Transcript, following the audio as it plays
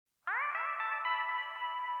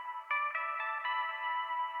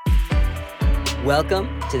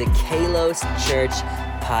Welcome to the Kalos Church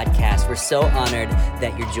podcast. We're so honored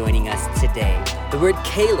that you're joining us today. The word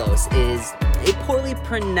kalos is a poorly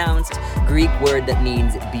pronounced Greek word that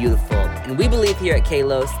means beautiful. And we believe here at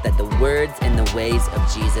Kalos that the words and the ways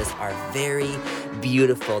of Jesus are very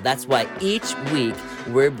beautiful. That's why each week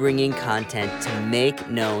we're bringing content to make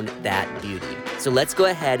known that beauty. So let's go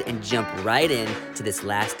ahead and jump right in to this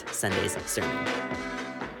last Sunday's sermon.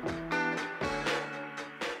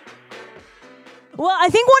 Well, I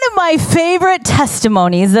think one of my favorite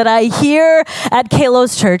testimonies that I hear at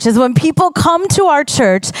Kalos Church is when people come to our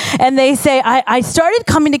church and they say, I started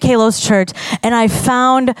coming to Kalos Church and I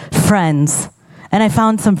found friends. And I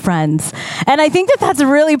found some friends. And I think that that's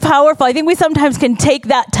really powerful. I think we sometimes can take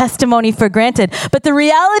that testimony for granted. But the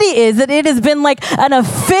reality is that it has been like an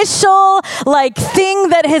official thing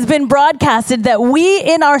that has been broadcasted that we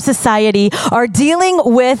in our society are dealing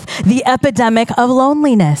with the epidemic of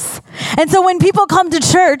loneliness. And so when people come to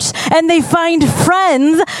church and they find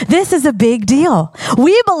friends, this is a big deal.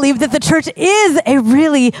 We believe that the church is a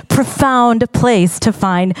really profound place to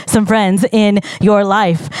find some friends in your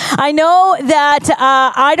life. I know that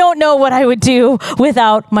I don't know what I would do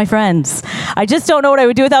without my friends. I just don't know what I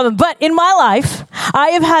would do without them. But in my life, I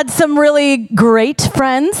have had some really great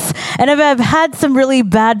friends, and I've had some really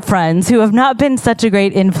bad friends who have not been such a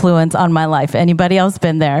great influence on my life. Anybody else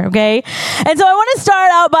been there? Okay. And so I want to start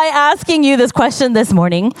out by asking you this question this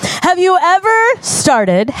morning. Have you ever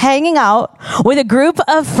started hanging out with a group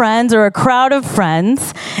of friends or a crowd of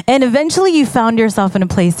friends, and eventually you found yourself in a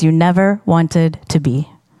place you never wanted to be?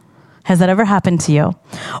 Has that ever happened to you?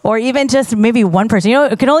 Or even just maybe one person. You know,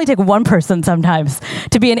 it can only take one person sometimes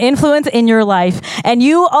to be an influence in your life. And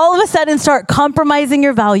you all of a sudden start compromising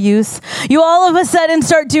your values. You all of a sudden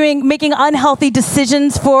start making unhealthy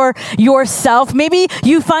decisions for yourself. Maybe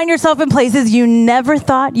you find yourself in places you never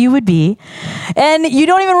thought you would be. And you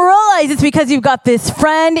don't even realize it's because you've got this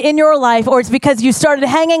friend in your life, or it's because you started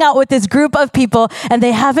hanging out with this group of people and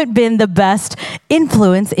they haven't been the best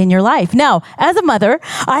influence in your life. Now, as a mother,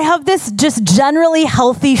 I have this just generally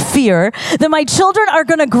healthy fear that my children are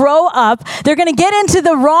going to grow up, they're going to get into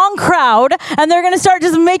the wrong crowd, and they're going to start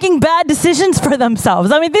just making bad decisions for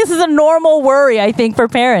themselves. I mean, this is a normal worry, I think, for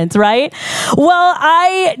parents, right? Well,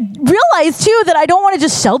 I realize, too, that I don't want to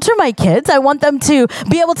just shelter my kids. I want them to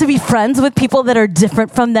be able to be friends with people that are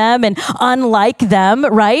different from them and unlike them,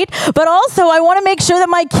 right? But also, I want to make sure that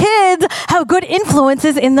my kids have good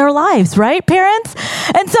influences in their lives, right, parents?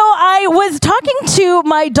 And so I was talking to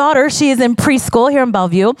my daughter. She is in preschool here in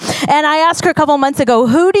Bellevue. And I asked her a couple months ago,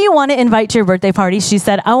 who do you want to invite to your birthday party? She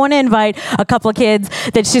said, I want to invite a couple of kids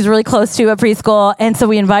that she's really close to at preschool. And so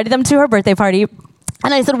we invited them to her birthday party.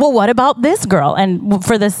 And I said, well, what about this girl? And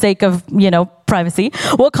for the sake of, privacy,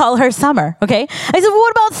 we'll call her Summer, okay? I said, well,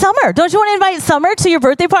 what about Summer? Don't you want to invite Summer to your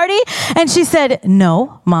birthday party? And she said,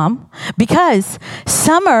 no, Mom, because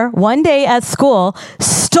Summer, one day at school,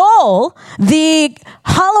 stole the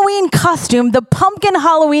Halloween costume, the pumpkin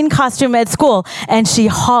Halloween costume at school, and she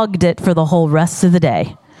hogged it for the whole rest of the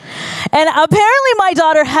day. And apparently my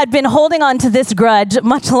daughter had been holding on to this grudge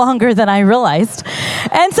much longer than I realized.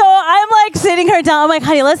 And so I'm sitting her down. I'm like,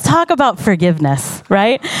 honey, let's talk about forgiveness,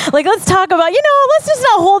 right? Let's talk about, let's just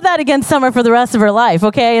not hold that against Summer for the rest of her life,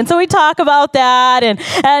 okay? And so we talk about that.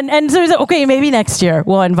 And so we said, okay, maybe next year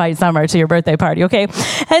we'll invite Summer to your birthday party, okay?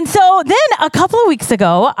 And so then a couple of weeks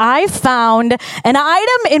ago, I found an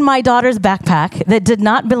item in my daughter's backpack that did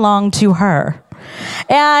not belong to her.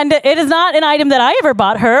 And it is not an item that I ever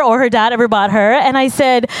bought her or her dad ever bought her. And I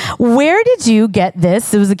said, where did you get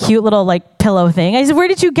this? It was a cute little pillow thing. I said, where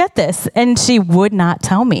did you get this? And she would not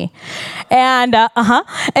tell me. And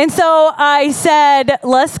And so I said,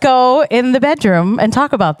 let's go in the bedroom and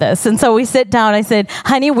talk about this. And so we sit down. I said,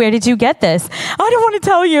 honey, where did you get this? I don't want to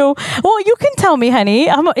tell you. Well, you can tell me, honey.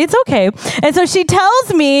 It's okay. And so she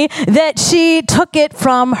tells me that she took it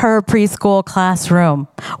from her preschool classroom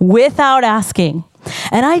without asking.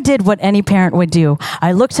 And I did what any parent would do.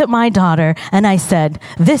 I looked at my daughter and I said,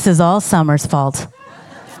 this is all Summer's fault.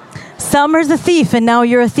 Summer's a thief and now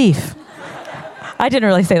you're a thief. I didn't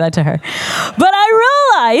really say that to her. But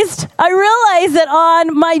I realized that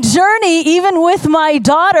on my journey, even with my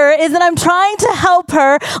daughter, is that I'm trying to help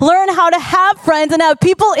her learn how to have friends and have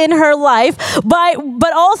people in her life,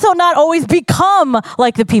 but also not always become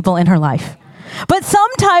like the people in her life. But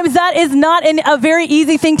sometimes that is not a very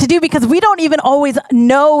easy thing to do because we don't even always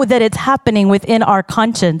know that it's happening within our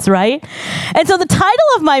conscience, right? And so the title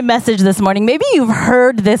of my message this morning, maybe you've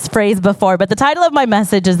heard this phrase before, but the title of my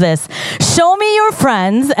message is this: show me your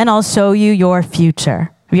friends and I'll show you your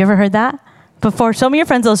future. Have you ever heard that? before. Show me your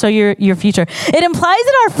friends, I'll show you your future. It implies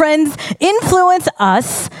that our friends influence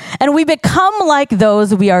us and we become like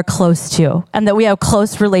those we are close to and that we have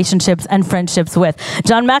close relationships and friendships with.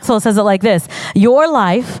 John Maxwell says it like this: your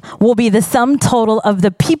life will be the sum total of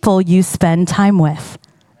the people you spend time with.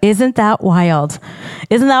 Isn't that wild?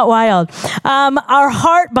 Isn't that wild? Our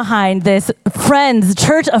heart behind this Friends,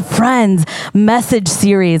 Church of Friends message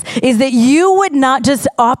series is that you would not just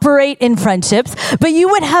operate in friendships, but you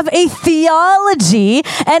would have a theology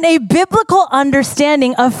and a biblical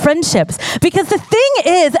understanding of friendships. Because the thing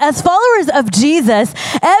is, as followers of Jesus,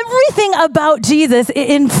 everything about Jesus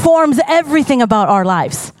informs everything about our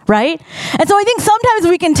lives. Right? And so I think sometimes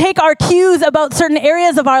we can take our cues about certain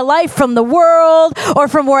areas of our life from the world or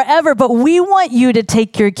from wherever, but we want you to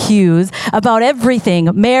take your cues about everything,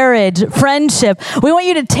 marriage, friendship. We want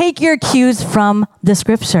you to take your cues from the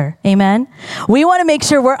scripture. Amen? We want to make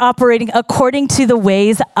sure we're operating according to the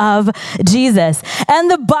ways of Jesus.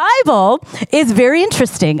 And the Bible is very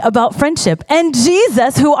interesting about friendship. And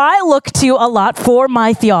Jesus, who I look to a lot for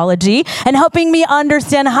my theology and helping me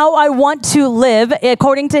understand how I want to live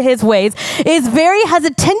according to his ways, has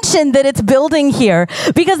a tension that it's building here,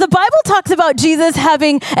 because the Bible talks about Jesus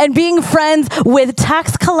having and being friends with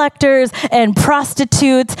tax collectors and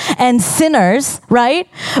prostitutes and sinners, right?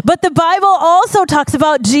 But the Bible also talks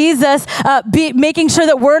about Jesus making sure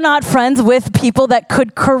that we're not friends with people that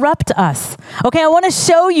could corrupt us. Okay, I want to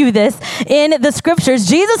show you this in the scriptures.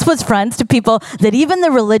 Jesus was friends to people that even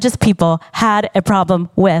the religious people had a problem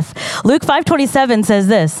with. Luke 5:27 says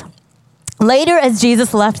this: later, as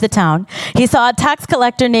Jesus left the town, he saw a tax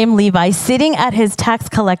collector named Levi sitting at his tax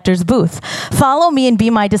collector's booth. "Follow me and be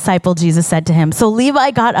my disciple," Jesus said to him. So Levi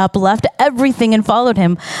got up, left everything, and followed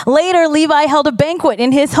him. Later, Levi held a banquet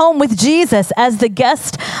in his home with Jesus as the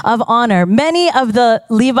guest of honor. Many of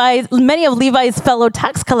Levi's fellow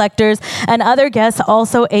tax collectors and other guests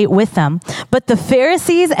also ate with them. But the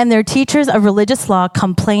Pharisees and their teachers of religious law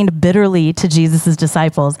complained bitterly to Jesus'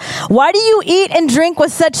 disciples. "Why do you eat and drink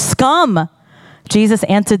with such scum?" Jesus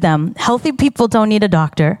answered them, "Healthy people don't need a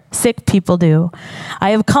doctor, sick people do. I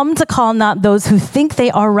have come to call not those who think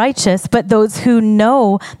they are righteous, but those who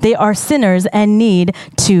know they are sinners and need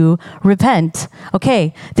to repent."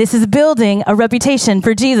 Okay, this is building a reputation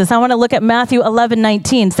for Jesus. I want to look at Matthew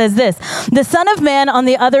 11:19. It says this: "The Son of Man, on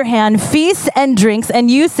the other hand, feasts and drinks,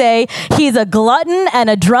 and you say he's a glutton and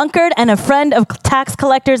a drunkard and a friend of tax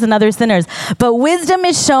collectors and other sinners. But wisdom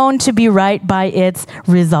is shown to be right by its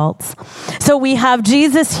results." So we have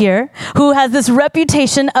Jesus here who has this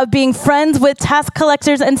reputation of being friends with tax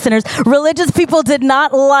collectors and sinners. Religious people did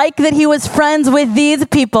not like that he was friends with these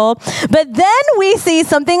people. But then we see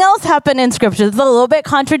something else happen in scripture. It's a little bit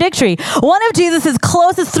contradictory. One of Jesus'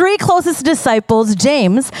 three closest disciples,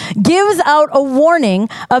 James, gives out a warning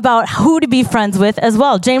about who to be friends with as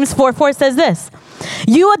well. James 4:4 says this: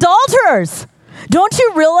 "You adulterers, don't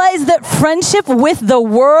you realize that friendship with the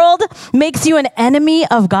world makes you an enemy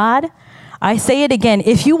of God? I say it again,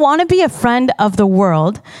 if you want to be a friend of the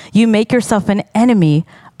world, you make yourself an enemy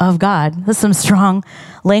of God." That's some strong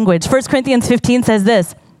language. 1 Corinthians 15 says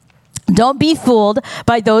this: "Don't be fooled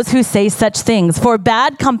by those who say such things, for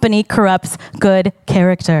bad company corrupts good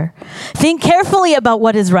character. Think carefully about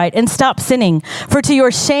what is right and stop sinning. For to your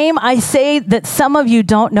shame, I say that some of you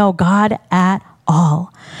don't know God at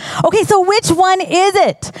all." Okay, so which one is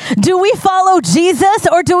it? Do we follow Jesus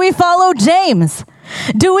or do we follow James?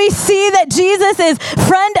 Do we see that Jesus is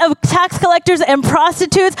friend of tax collectors and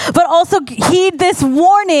prostitutes, but also heed this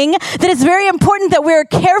warning that it's very important that we're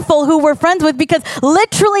careful who we're friends with, because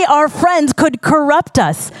literally our friends could corrupt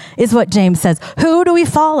us, is what James says. Who do we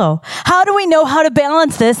follow? How do we know how to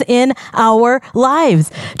balance this in our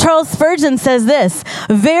lives? Charles Spurgeon says this: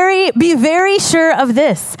 be very sure of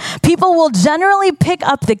this. People will generally pick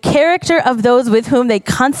up the character of those with whom they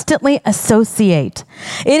constantly associate.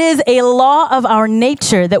 It is a law of our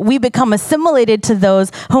nature that we become assimilated to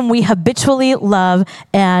those whom we habitually love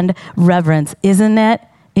and reverence. Isn't it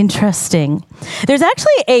interesting? There's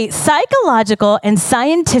actually a psychological and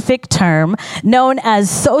scientific term known as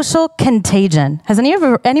social contagion. Has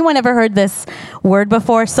anyone ever heard this word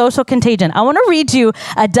before? Social contagion. I want to read you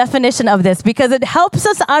a definition of this because it helps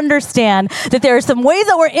us understand that there are some ways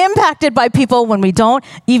that we're impacted by people when we don't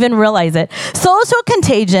even realize it. Social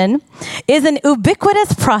contagion is an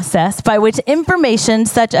ubiquitous process by which information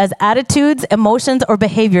such as attitudes, emotions, or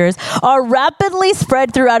behaviors are rapidly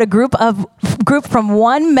spread throughout a group group from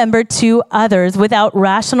one member to others without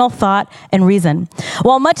rational thought and reason.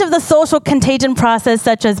 While much of the social contagion process,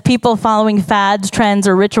 such as people following fads, trends,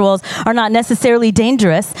 or rituals, are not necessarily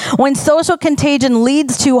dangerous, when social contagion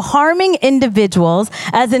leads to harming individuals,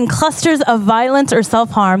 as in clusters of violence or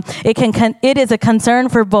self-harm, it is a concern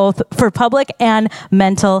for both public and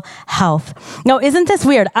mental health. Now, isn't this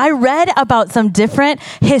weird? I read about some different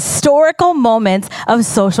historical moments of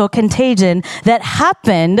social contagion that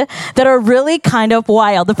happened that are really kind of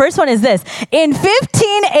wild. The first one is this. In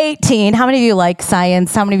 1518, how many of you like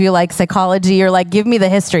science? How many of you like psychology? Or like, give me the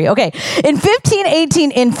history. Okay. In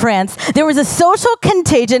 1518 in France, there was a social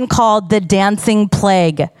contagion called the dancing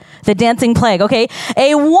plague. The dancing plague, okay?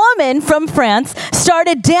 A woman from France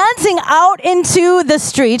started dancing out into the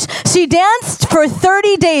streets. She danced for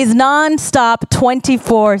 30 days nonstop,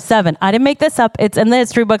 24/7. I didn't make this up. It's in the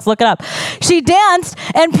history books. Look it up. She danced,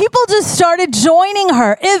 and people just started joining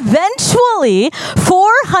her. Eventually,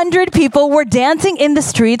 400 people were dancing in the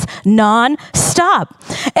streets nonstop.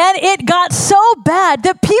 And it got so bad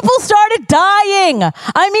that people started dying.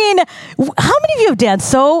 I mean, how many of you have danced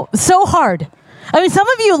so hard? I mean, some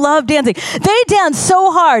of you love dancing. They danced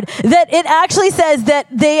so hard that it actually says that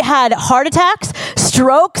they had heart attacks,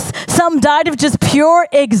 strokes. Some died of just pure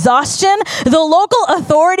exhaustion. The local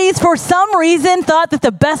authorities, for some reason, thought that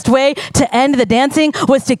the best way to end the dancing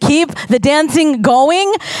was to keep the dancing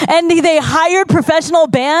going. And they hired professional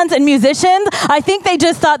bands and musicians. I think they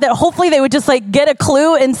just thought that hopefully they would just like get a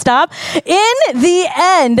clue and stop. In the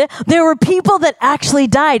end, there were people that actually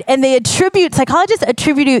died. And psychologists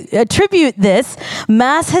attribute this.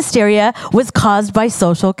 Mass hysteria was caused by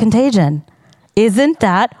social contagion. Isn't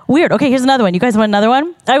that weird? Okay, here's another one. You guys want another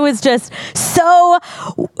one? I was just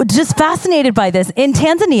fascinated by this. In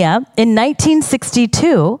Tanzania, in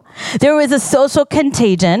 1962, there was a social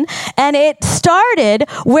contagion, and it started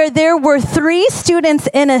where there were 3 students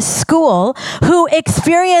in a school who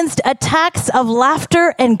experienced attacks of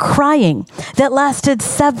laughter and crying that lasted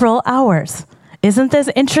several hours. Isn't this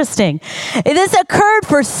interesting? This occurred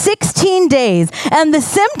for 16 days, and the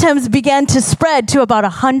symptoms began to spread to about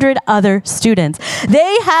 100 other students.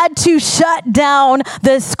 They had to shut down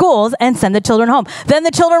the schools and send the children home. Then the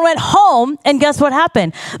children went home, and guess what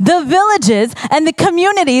happened? The villages and the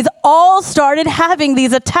communities all started having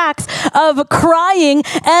these attacks of crying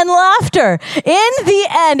and laughter. In the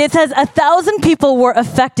end, it says 1,000 people were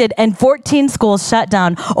affected and 14 schools shut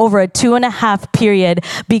down over a 2.5 period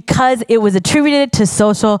because it was attributed to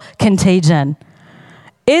social contagion.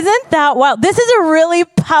 Isn't that wild? This is a really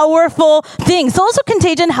powerful thing. Social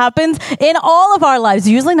contagion happens in all of our lives,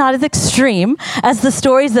 usually not as extreme as the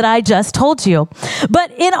stories that I just told you.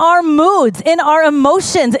 But in our moods, in our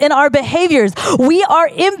emotions, in our behaviors, we are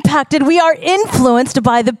impacted, we are influenced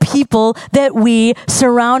by the people that we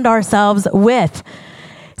surround ourselves with.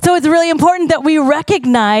 So it's really important that we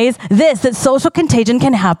recognize this, that social contagion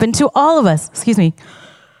can happen to all of us. Excuse me.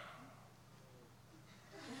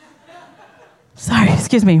 Sorry,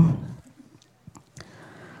 excuse me.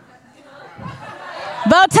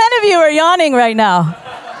 About 10 of you are yawning right now.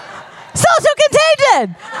 Social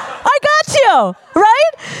contagion! I got you,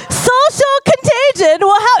 right? Social contagion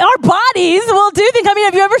our bodies will do things. I mean,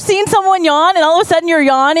 have you ever seen someone yawn and all of a sudden you're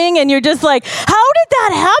yawning and you're just like, how did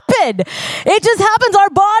that happen? It just happens. Our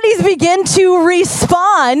bodies begin to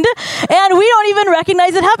respond and we don't even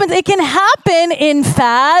recognize it happens. It can happen in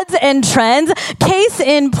fads and trends. Case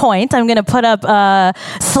in point, I'm going to put up a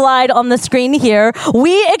slide on the screen here.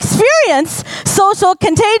 We experience social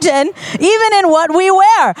contagion even in what we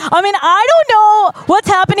wear. I mean, I don't know what's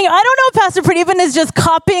happening. I don't know if Pastor Pradeepan is just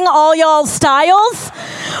copying all y'all's styles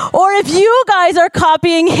or if you guys are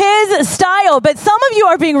copying his style. But some of you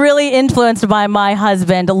are being really influenced by my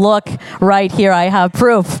husband. Look right here. I have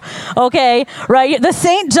proof. Okay, right? The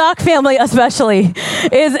St. Jacques family especially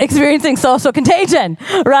is experiencing social contagion,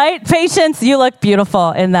 right? Patience, you look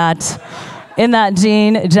beautiful in that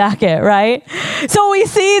jean jacket, right? So we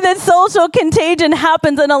see that social contagion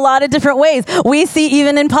happens in a lot of different ways. We see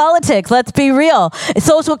even in politics. Let's be real.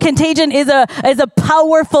 Social contagion is a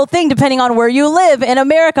powerful thing depending on where you live in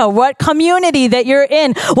America, what community that you're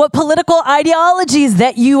in, what political ideologies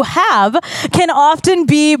that you have can often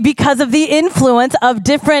be because of the influence of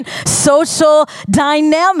different social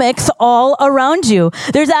dynamics all around you.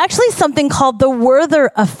 There's actually something called the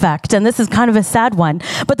Werther effect, and this is kind of a sad one,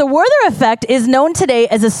 but the Werther effect is known today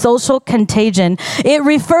as a social contagion. It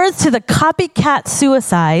refers to the copycat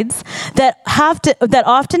suicides that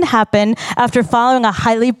often happen after following a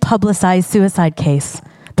highly publicized suicide case.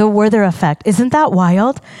 the Werther effect. Isn't that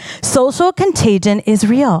wild? Social contagion is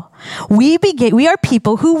real. We are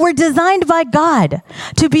people who were designed by God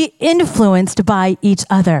to be influenced by each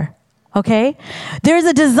other. Okay? There's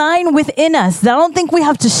a design within us that I don't think we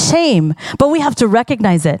have to shame, but we have to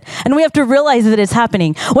recognize it. And we have to realize that it's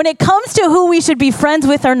happening. When it comes to who we should be friends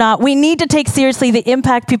with or not, we need to take seriously the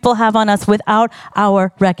impact people have on us without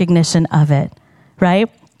our recognition of it. Right?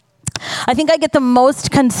 I think I get the most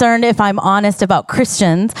concerned, if I'm honest, about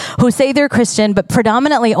Christians who say they're Christian, but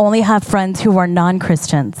predominantly only have friends who are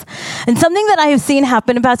non-Christians. And something that I have seen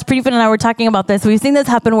happen, and Pastor Preethan and I were talking about this, we've seen this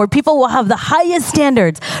happen where people will have the highest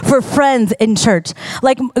standards for friends in church.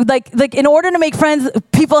 Like in order to make friends,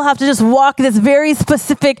 people have to just walk this very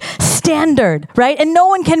specific standard, right? And no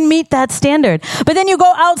one can meet that standard. But then you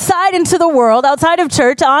go outside into the world, outside of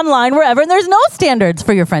church, online, wherever, and there's no standards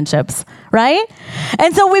for your friendships. Right?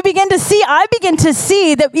 And so I begin to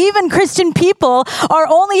see that even Christian people are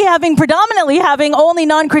predominantly having only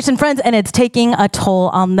non-Christian friends, and it's taking a toll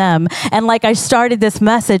on them. And like I started this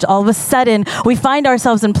message, all of a sudden, we find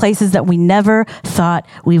ourselves in places that we never thought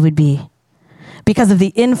we would be because of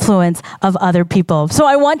the influence of other people. So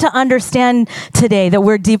I want to understand today that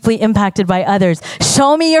we're deeply impacted by others.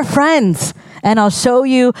 Show me your friends, and I'll show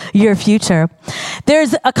you your future.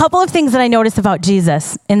 There's a couple of things that I notice about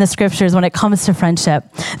Jesus in the scriptures when it comes to friendship.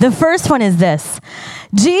 The first one is this.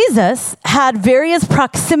 Jesus had various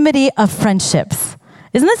proximity of friendships.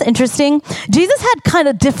 Isn't this interesting? Jesus had kind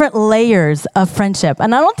of different layers of friendship.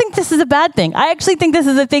 And I don't think this is a bad thing. I actually think this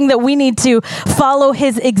is a thing that we need to follow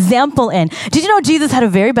his example in. Did you know Jesus had a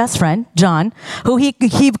very best friend, John, who he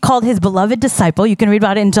called his beloved disciple? You can read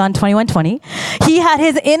about it in John 21:20. He had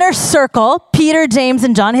his inner circle, Peter, James,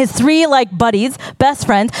 and John, his three buddies, best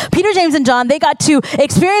friends. Peter, James, and John, they got to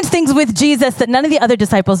experience things with Jesus that none of the other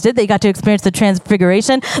disciples did. They got to experience the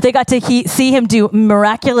transfiguration. They got to see him do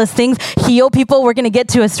miraculous things, heal people. We're going to get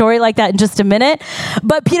to a story like that in just a minute.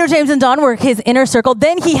 But Peter, James, and John were his inner circle.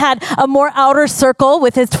 Then he had a more outer circle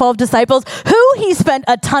with his 12 disciples, who he spent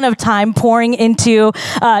a ton of time pouring into,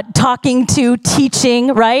 talking to,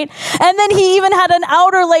 teaching, right? And then he even had an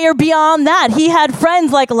outer layer beyond that. He had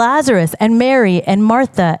friends like Lazarus and Mary and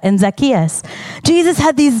Martha and Zacchaeus. Jesus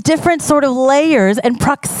had these different sort of layers and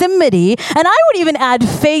proximity, and I would even add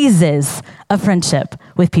phases of friendship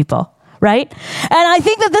with people. Right? And I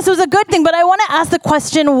think that this was a good thing, but I want to ask the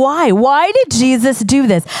question, why? Why did Jesus do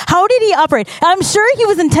this? How did he operate? I'm sure he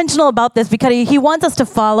was intentional about this because he wants us to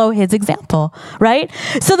follow his example, right?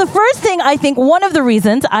 So the first thing, I think one of the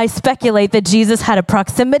reasons I speculate that Jesus had a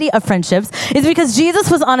proximity of friendships is because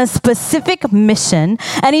Jesus was on a specific mission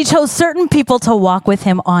and he chose certain people to walk with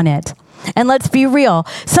him on it. And let's be real,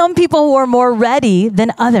 some people were more ready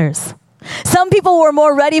than others. Some people were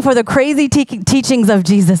more ready for the crazy teachings of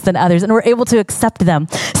Jesus than others and were able to accept them.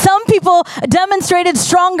 Some people demonstrated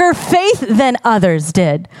stronger faith than others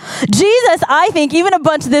did. Jesus, I think, even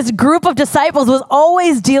this group of disciples was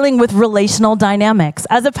always dealing with relational dynamics.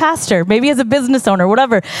 As a pastor, maybe as a business owner,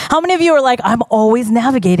 whatever. How many of you are like, I'm always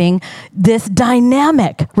navigating this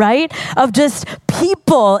dynamic, right? Of just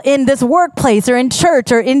people in this workplace or in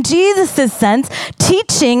church or in Jesus' sense,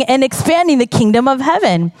 teaching and expanding the kingdom of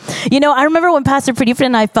heaven. You know, I remember when Pastor Preethan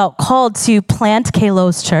and I felt called to plant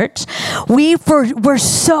Kalos Church, we were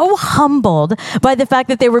so humbled by the fact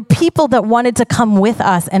that there were people that wanted to come with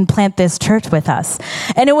us and plant this church with us.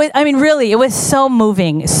 And it was so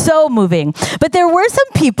moving, so moving. But there were some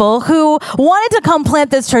people who wanted to come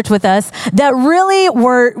plant this church with us that really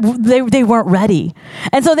they weren't ready.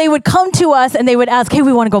 And so they would come to us and they would ask, hey,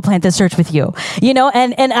 we want to go plant this church with you. You know,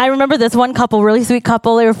 and I remember this one couple, really sweet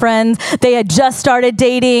couple, they were friends. They had just started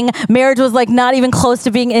dating. Marriage was not even close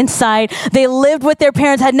to being in sight. They lived with their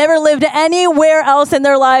parents, had never lived anywhere else in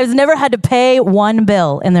their lives, never had to pay one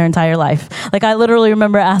bill in their entire life. I literally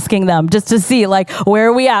remember asking them just to see, where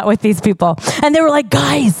are we at with these people? And they were like,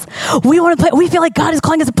 guys, we feel like God is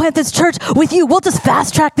calling us to plant this church with you. We'll just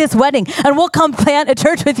fast track this wedding and we'll come plant a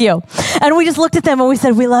church with you. And we just looked at them and we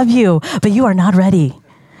said, we love you, but you are not ready.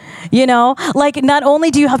 You know, not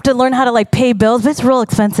only do you have to learn how to pay bills, but it's real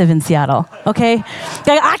expensive in Seattle, okay?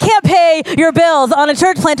 I can't pay your bills on a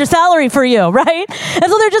church planter salary for you, right? And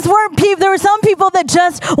so there were some people that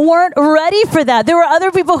just weren't ready for that. There were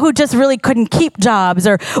other people who just really couldn't keep jobs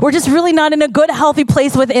or were just really not in a good, healthy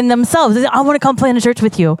place within themselves. They said, I want to come plant a church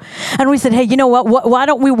with you. And we said, hey, you know what? Why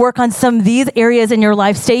don't we work on some of these areas in your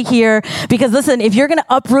life? Stay here. Because listen, if you're going to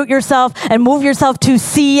uproot yourself and move yourself to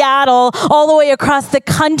Seattle all the way across the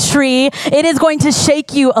country, tree, it is going to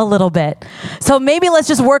shake you a little bit. So maybe let's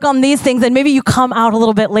just work on these things, and maybe you come out a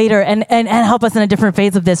little bit later and help us in a different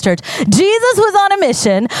phase of this church. Jesus was on a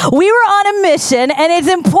mission. We were on a mission, and it's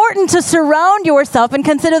important to surround yourself and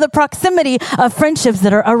consider the proximity of friendships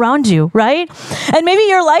that are around you, right? And maybe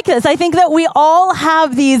you're like this. I think that we all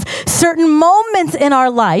have these certain moments in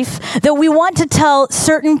our life that we want to tell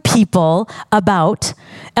certain people about,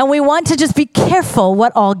 and we want to just be careful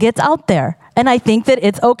what all gets out there. And I think that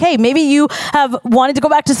it's okay. Maybe you have wanted to go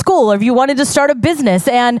back to school, or if you wanted to start a business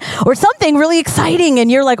or something really exciting,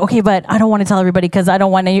 and you're like, okay, but I don't want to tell everybody because I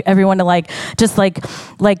don't want everyone to just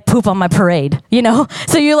poop on my parade,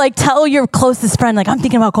 So you tell your closest friend, I'm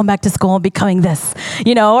thinking about going back to school and becoming this,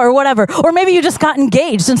 or whatever. Or maybe you just got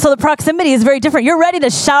engaged, and so the proximity is very different. You're ready to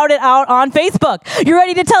shout it out on Facebook. You're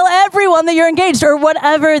ready to tell everyone that you're engaged, or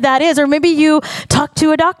whatever that is. Or maybe you talked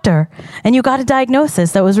to a doctor and you got a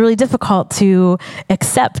diagnosis that was really difficult to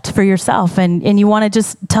accept for yourself, and you want to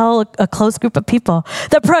just tell a close group of people.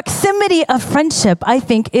 The proximity of friendship, I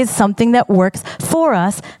think, is something that works for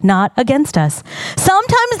us, not against us.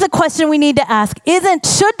 Sometimes the question we need to ask isn't,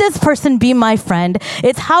 should this person be my friend?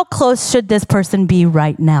 It's, how close should this person be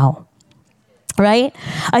right now? Right?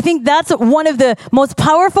 I think that's one of the most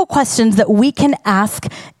powerful questions that we can ask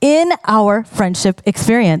in our friendship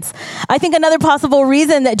experience. I think another possible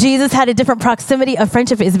reason that Jesus had a different proximity of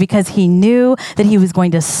friendship is because he knew that he was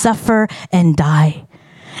going to suffer and die.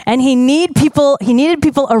 And he needed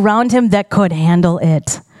people around him that could handle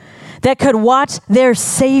it, that could watch their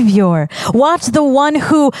Savior, watch the one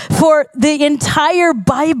who, for the entire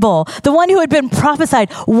Bible, the one who had been prophesied,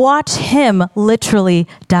 watch him literally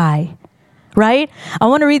die. Right? I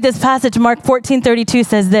want to read this passage. Mark 14:32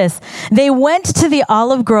 says this. They went to the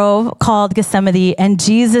olive grove called Gethsemane, and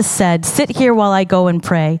Jesus said, "Sit here while I go and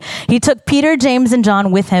pray." He took Peter, James, and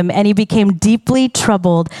John with him, and he became deeply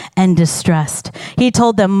troubled and distressed. He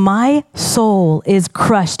told them, "My soul is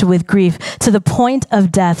crushed with grief to the point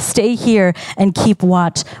of death. Stay here and keep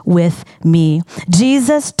watch with me."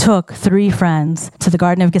 Jesus took 3 friends to the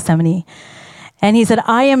Garden of Gethsemane, and he said,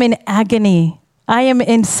 "I am in agony. I am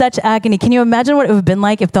in such agony." Can you imagine what it would have been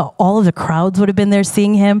like if all of the crowds would have been there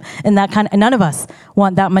seeing him in that kind of, and none of us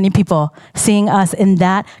want that many people seeing us in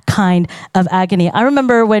that kind of agony. I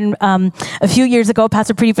remember when a few years ago,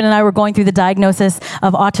 Pastor Preeti and I were going through the diagnosis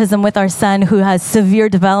of autism with our son, who has severe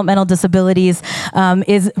developmental disabilities,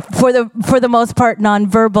 is for the most part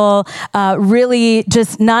nonverbal, really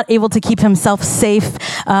just not able to keep himself safe,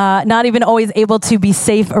 not even always able to be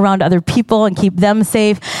safe around other people and keep them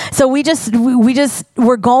safe. So we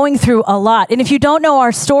were going through a lot. And if you don't know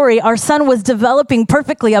our story, our son was developing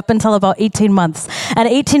perfectly up until about 18 months. At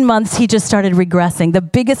 18 months, he just started regressing, the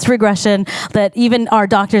biggest regression that even our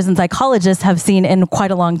doctors and psychologists have seen in quite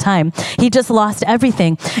a long time. He just lost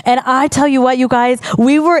everything. And I tell you what, you guys,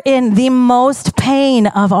 we were in the most pain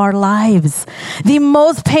of our lives. The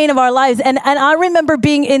most pain of our lives. And I remember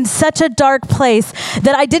being in such a dark place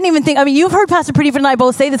that I didn't even think, you've heard Pastor Preeti and I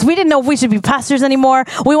both say this, we didn't know if we should be pastors anymore.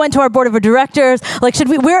 We went to our board of directors,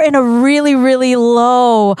 we're in a really, really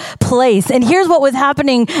low place. And here's what was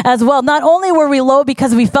happening as well. Not only were we low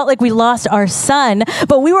because we felt like we lost our son,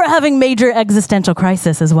 but we were having major existential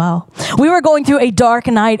crisis as well. We were going through a dark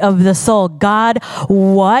night of the soul. God,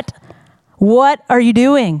 what are you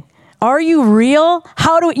doing? Are you real?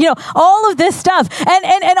 How do we, all of this stuff.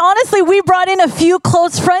 And honestly, we brought in a few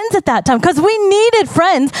close friends at that time because we needed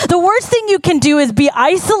friends. The worst thing you can do is be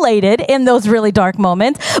isolated in those really dark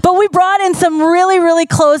moments. But we brought in some really, really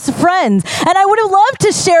close friends. And I would have loved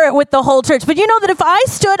to share it with the whole church. But you know that if I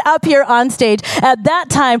stood up here on stage at that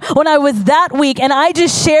time when I was that weak and I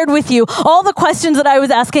just shared with you all the questions that I was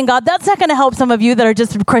asking God, that's not going to help some of you that are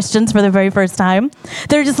just Christians for the very first time.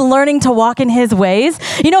 They're just learning to walk in his ways.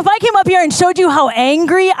 If I came up here and showed you how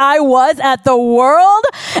angry I was at the world,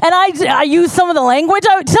 and I used some of the language,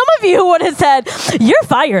 some of you would have said, "You're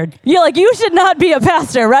fired. You should not be a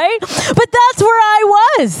pastor," right? But that's where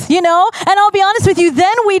I was, And I'll be honest with you,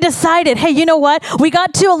 then we decided, hey, you know what? We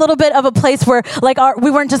got to a little bit of a place where we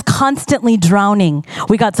weren't just constantly drowning.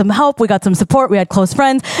 We got some help, we got some support, we had close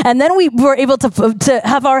friends, and then we were able to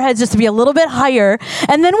have our heads just to be a little bit higher,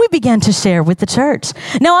 and then we began to share with the church.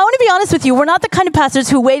 Now, I want to be honest with you, we're not the kind of pastors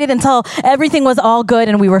who waited until everything was all good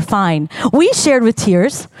and we were fine. We shared with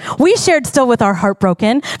tears. We shared still with our heart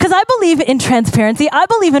broken, because I believe in transparency. I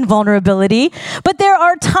believe in vulnerability, but there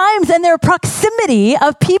are times and there are proximity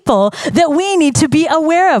of people that we need to be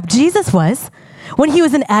aware of. Jesus was, when he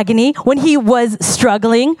was in agony, when he was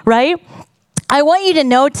struggling, right? I want you to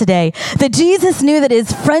know today that Jesus knew that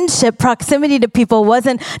his friendship, proximity to people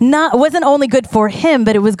wasn't only good for him,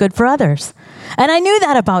 but it was good for others. And I knew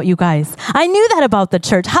that about you guys. I knew that about the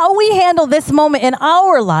church. How we handle this moment in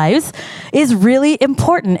our lives is really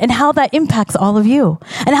important, and how that impacts all of you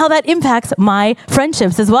and how that impacts my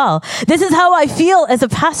friendships as well. This is how I feel as a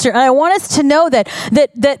pastor. And I want us to know that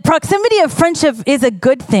proximity of friendship is a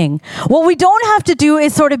good thing. What we don't have to do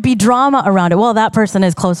is sort of be drama around it. Well, that person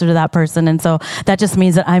is closer to that person, and so that just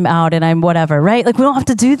means that I'm out and I'm whatever, right? Like, we don't have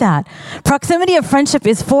to do that. Proximity of friendship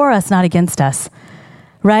is for us, not against us.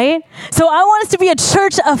 Right? So I want us to be a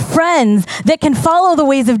church of friends that can follow the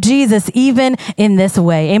ways of Jesus even in this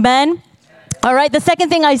way. Amen? All right, the second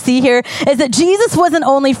thing I see here is that Jesus wasn't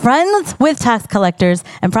only friends with tax collectors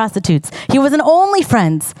and prostitutes. He wasn't only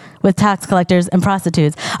friends with tax collectors and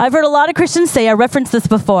prostitutes. I've heard a lot of Christians say, I referenced this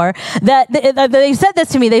before, that they said this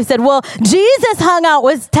to me. They said, well, Jesus hung out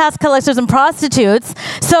with tax collectors and prostitutes,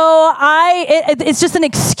 so it's just an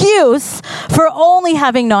excuse for only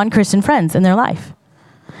having non-Christian friends in their life.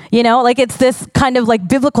 You know, like it's this kind of like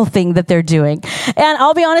biblical thing that they're doing. And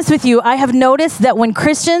I'll be honest with you, I have noticed that when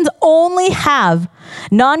Christians only have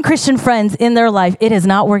non-Christian friends in their life, it has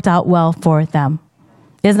not worked out well for them.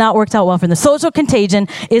 It has not worked out well for them. The social contagion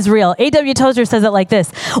is real. A.W. Tozer says it like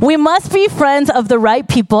this: we must be friends of the right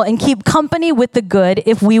people and keep company with the good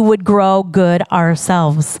if we would grow good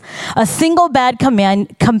ourselves. A single bad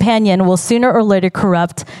companion will sooner or later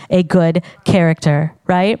corrupt a good character,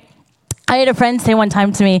 right? I had a friend say one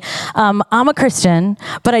time to me, I'm a Christian,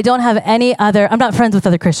 but I don't have I'm not friends with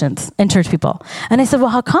other Christians and church people. And I said,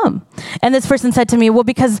 well, how come? And this person said to me, well,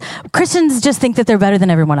 because Christians just think that they're better than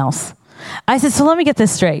everyone else. I said, so let me get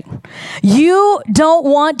this straight. You don't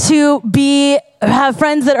want to have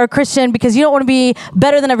friends that are Christian because you don't want to be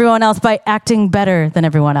better than everyone else by acting better than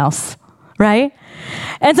everyone else, right?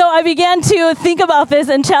 And so I began to think about this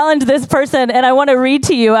and challenge this person, and I want to read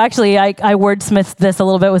to you. Actually, I wordsmithed this a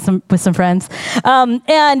little bit with some friends,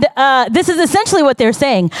 and this is essentially what they're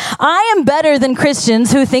saying. I am better than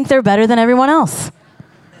Christians who think they're better than everyone else.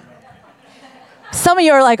 Some of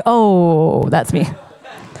you are like, oh, that's me.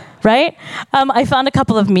 Right? I found a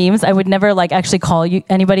couple of memes. I would never actually call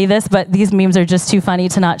anybody this, but these memes are just too funny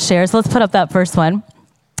to not share. So let's put up that first one.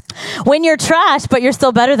 When you're trash, but you're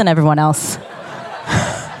still better than everyone else.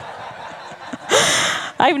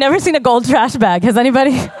 I've never seen a gold trash bag. Has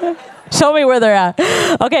anybody? Show me where they're at.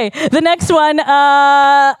 Okay, the next one.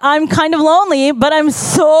 I'm kind of lonely, but I'm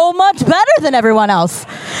so much better than everyone else.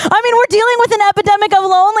 I mean, we're dealing with an epidemic of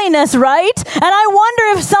loneliness, right? And I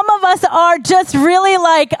wonder if some of us are just really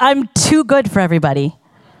I'm too good for everybody.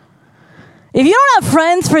 If you don't have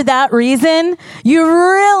friends for that reason, you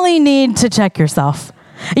really need to check yourself.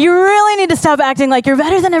 You really need to stop acting like you're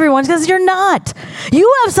better than everyone, because you're not.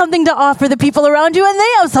 You have something to offer the people around you, and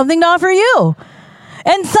they have something to offer you.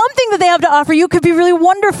 And something that they have to offer you could be really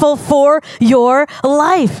wonderful for your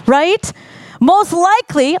life, right? Most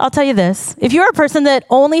likely, I'll tell you this, if you're a person that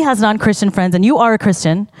only has non-Christian friends and you are a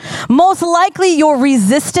Christian, most likely your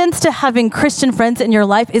resistance to having Christian friends in your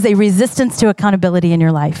life is a resistance to accountability in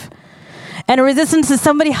your life. And a resistance to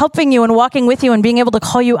somebody helping you and walking with you and being able to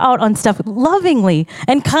call you out on stuff lovingly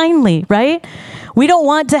and kindly, right? We don't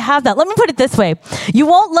want to have that. Let me put it this way. You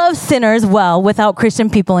won't love sinners well without Christian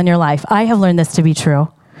people in your life. I have learned this to be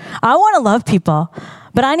true. I want to love people,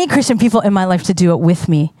 but I need Christian people in my life to do it with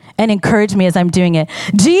me and encourage me as I'm doing it.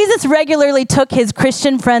 Jesus regularly took his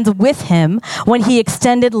Christian friends with him when he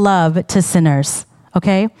extended love to sinners.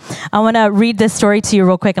 Okay? I want to read this story to you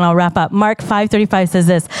real quick and I'll wrap up. Mark 5:35 says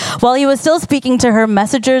this: while he was still speaking to her,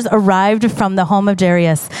 messengers arrived from the home of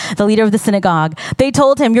Jairus, the leader of the synagogue. They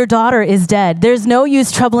told him, your daughter is dead. There's no use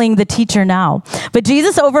troubling the teacher now. But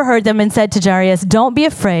Jesus overheard them and said to Jairus, don't be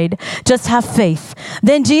afraid, just have faith.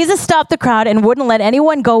 Then Jesus stopped the crowd and wouldn't let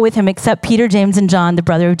anyone go with him except Peter, James, and John, the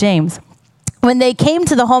brother of James. When they came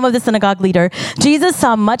to the home of the synagogue leader, Jesus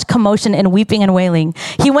saw much commotion and weeping and wailing.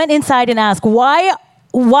 He went inside and asked, why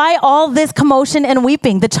all this commotion and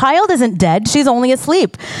weeping? The child isn't dead. She's only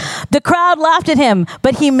asleep. The crowd laughed at him,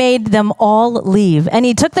 but he made them all leave. And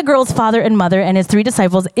he took the girl's father and mother and his 3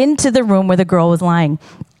 disciples into the room where the girl was lying.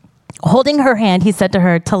 Holding her hand, he said to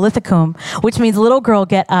her, Talitha cum, which means little girl,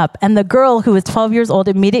 get up. And the girl, who was 12 years old,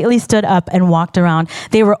 immediately stood up and walked around.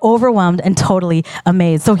 They were overwhelmed and totally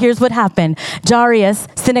amazed. So here's what happened. Jairus,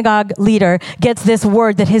 synagogue leader, gets this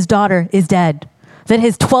word that his daughter is dead. That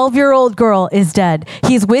his 12-year-old girl is dead.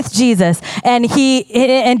 He's with Jesus, and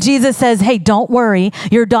Jesus says, hey, don't worry,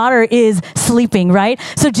 your daughter is sleeping, right?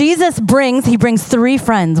 So Jesus brings 3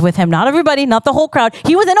 friends with him. Not everybody, not the whole crowd.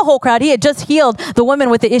 He was in a whole crowd. He had just healed the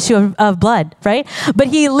woman with the issue of blood, right? But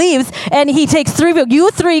he leaves, and he takes 3 people.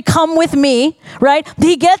 You 3 come with me right?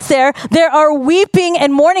 He gets there. There are weeping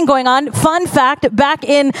and mourning going on. Fun fact, back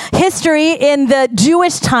in history, in the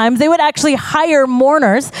Jewish times, they would actually hire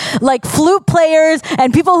mourners, like flute players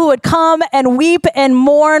and people who would come and weep and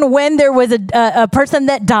mourn when there was a person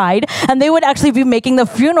that died, and they would actually be making the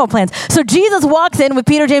funeral plans. So Jesus walks in with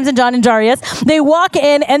Peter, James, and John and Jairus. They walk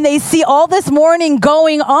in and they see all this mourning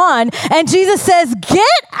going on, and Jesus says,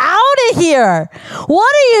 "Get out of here.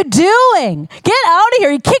 What are you doing? Get out of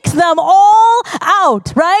here." He kicks them all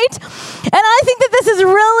out, right? And I think that this is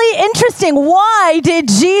really interesting. Why did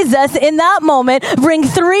Jesus in that moment bring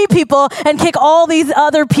 3 people and kick all these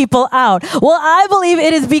other people out? Well, I believe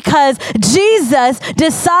it is because Jesus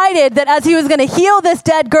decided that as he was going to heal this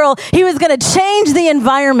dead girl, he was going to change the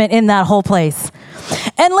environment in that whole place.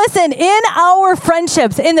 And listen, in our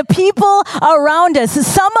friendships, in the people around us,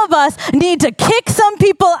 some of us need to kick some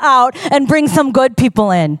people out and bring some good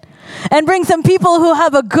people in. And bring some people who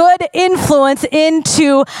have a good influence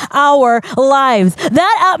into our lives.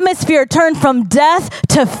 That atmosphere turned from death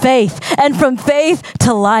to faith, and from faith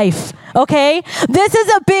to life. Okay? This is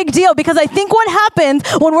a big deal, because I think what happens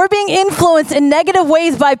when we're being influenced in negative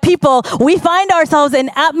ways by people, we find ourselves in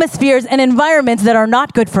atmospheres and environments that are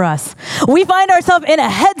not good for us. We find ourselves in a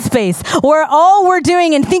headspace where all we're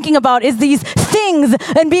doing and thinking about is these things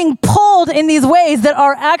and being pulled in these ways that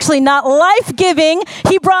are actually not life-giving.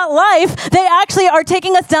 He brought life. They actually are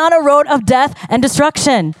taking us down a road of death and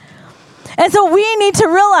destruction. And so we need to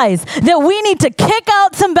realize that we need to kick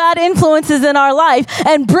out some bad influences in our life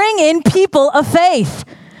and bring in people of faith.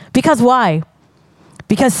 Because why?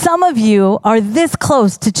 Because some of you are this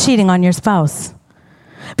close to cheating on your spouse.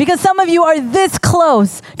 Because some of you are this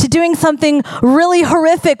close to doing something really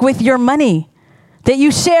horrific with your money that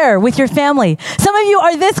you share with your family. Some of you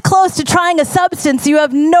are this close to trying a substance you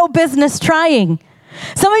have no business trying.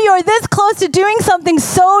 Some of you are this close to doing something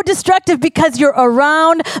so destructive because you're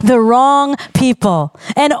around the wrong people,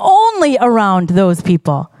 and only around those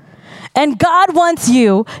people. And God wants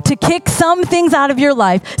you to kick some things out of your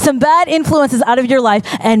life, some bad influences out of your life,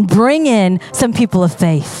 and bring in some people of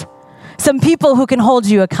faith. Some people who can hold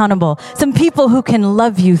you accountable. Some people who can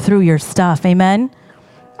love you through your stuff. Amen?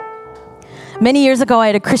 Many years ago, I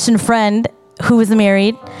had a Christian friend who was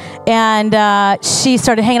married, and she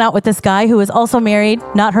started hanging out with this guy who was also married,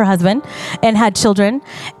 not her husband, and had children.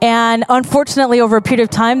 And unfortunately, over a period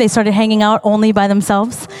of time, they started hanging out only by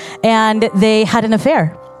themselves, and they had an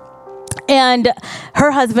affair. And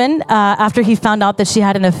her husband, after he found out that she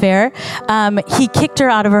had an affair, he kicked her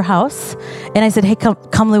out of her house. And I said, "Hey,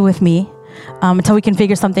 come live with me until we can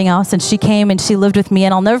figure something else." And she came and she lived with me.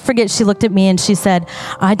 And I'll never forget, she looked at me and she said,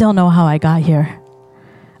 "I don't know how I got here.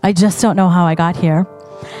 I just don't know how I got here."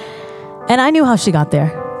 And I knew how she got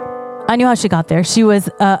there. I knew how she got there. She was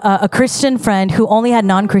a Christian friend who only had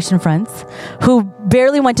non-Christian friends, who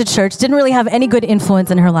barely went to church, didn't really have any good influence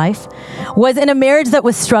in her life, was in a marriage that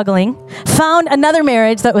was struggling, found another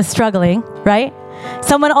marriage that was struggling, right?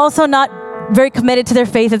 Someone also not very committed to their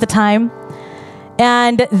faith at the time.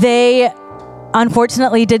 And they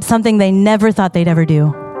unfortunately did something they never thought they'd ever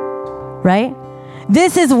do, right?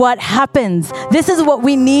 This is what happens. This is what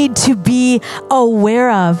we need to be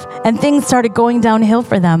aware of. And things started going downhill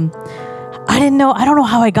for them. I don't know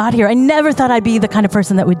how I got here. I never thought I'd be the kind of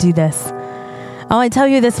person that would do this. I want to tell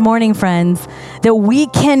you this morning, friends, that we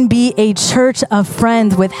can be a church of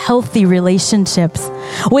friends with healthy relationships,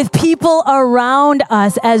 with people around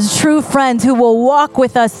us as true friends who will walk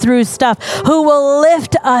with us through stuff, who will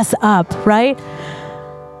lift us up, right?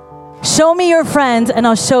 Show me your friends and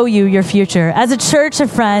I'll show you your future. As a church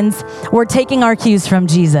of friends, we're taking our cues from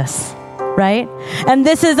Jesus, right? And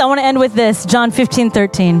I want to end with this, John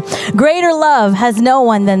 15:13. Greater love has no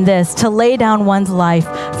one than this, to lay down one's life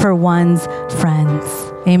for one's friends.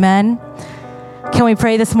 Amen? Can we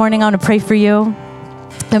pray this morning? I want to pray for you.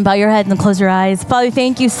 And bow your heads and close your eyes. Father,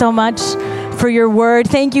 thank you so much for your word.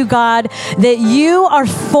 Thank you, God, that you are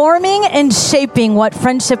forming and shaping what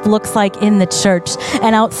friendship looks like in the church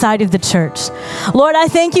and outside of the church. Lord, I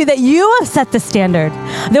thank you that you have set the standard,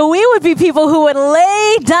 that we would be people who would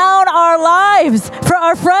lay down our lives for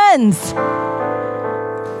our friends.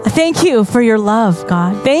 Thank you for your love,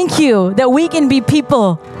 God. Thank you that we can be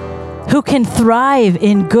people who can thrive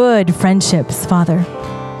in good friendships, Father.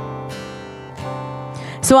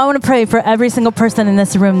 So I want to pray for every single person in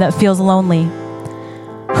this room that feels lonely,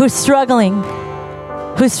 who's struggling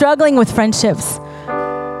with friendships,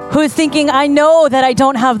 who is thinking, I know that I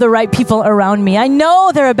don't have the right people around me. I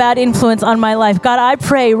know they're a bad influence on my life. God, I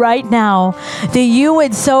pray right now that you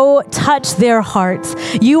would so touch their hearts.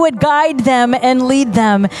 You would guide them and lead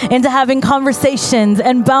them into having conversations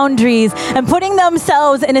and boundaries and putting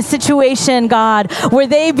themselves in a situation, God, where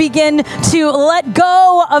they begin to let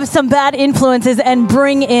go of some bad influences and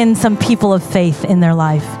bring in some people of faith in their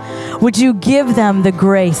life. Would you give them the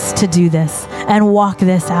grace to do this and walk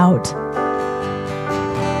this out?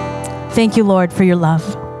 Thank you, Lord, for your love.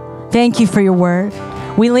 Thank you for your word.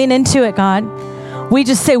 We lean into it, God. We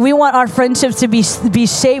just say we want our friendships to be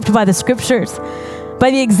shaped by the scriptures,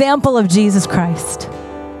 by the example of Jesus Christ.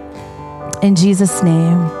 In Jesus'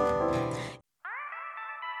 name.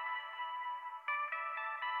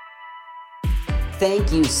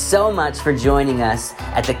 Thank you so much for joining us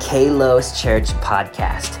at the Kalos Church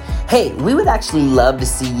podcast. Hey, we would actually love to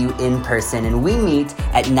see you in person, and we meet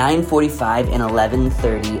at 9:45 and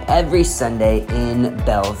 11:30 every Sunday in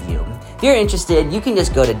Bellevue. If you're interested, you can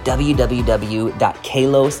just go to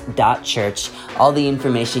www.kalos.church. All the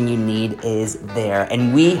information you need is there,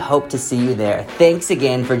 and we hope to see you there. Thanks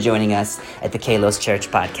again for joining us at the Kalos Church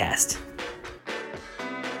podcast.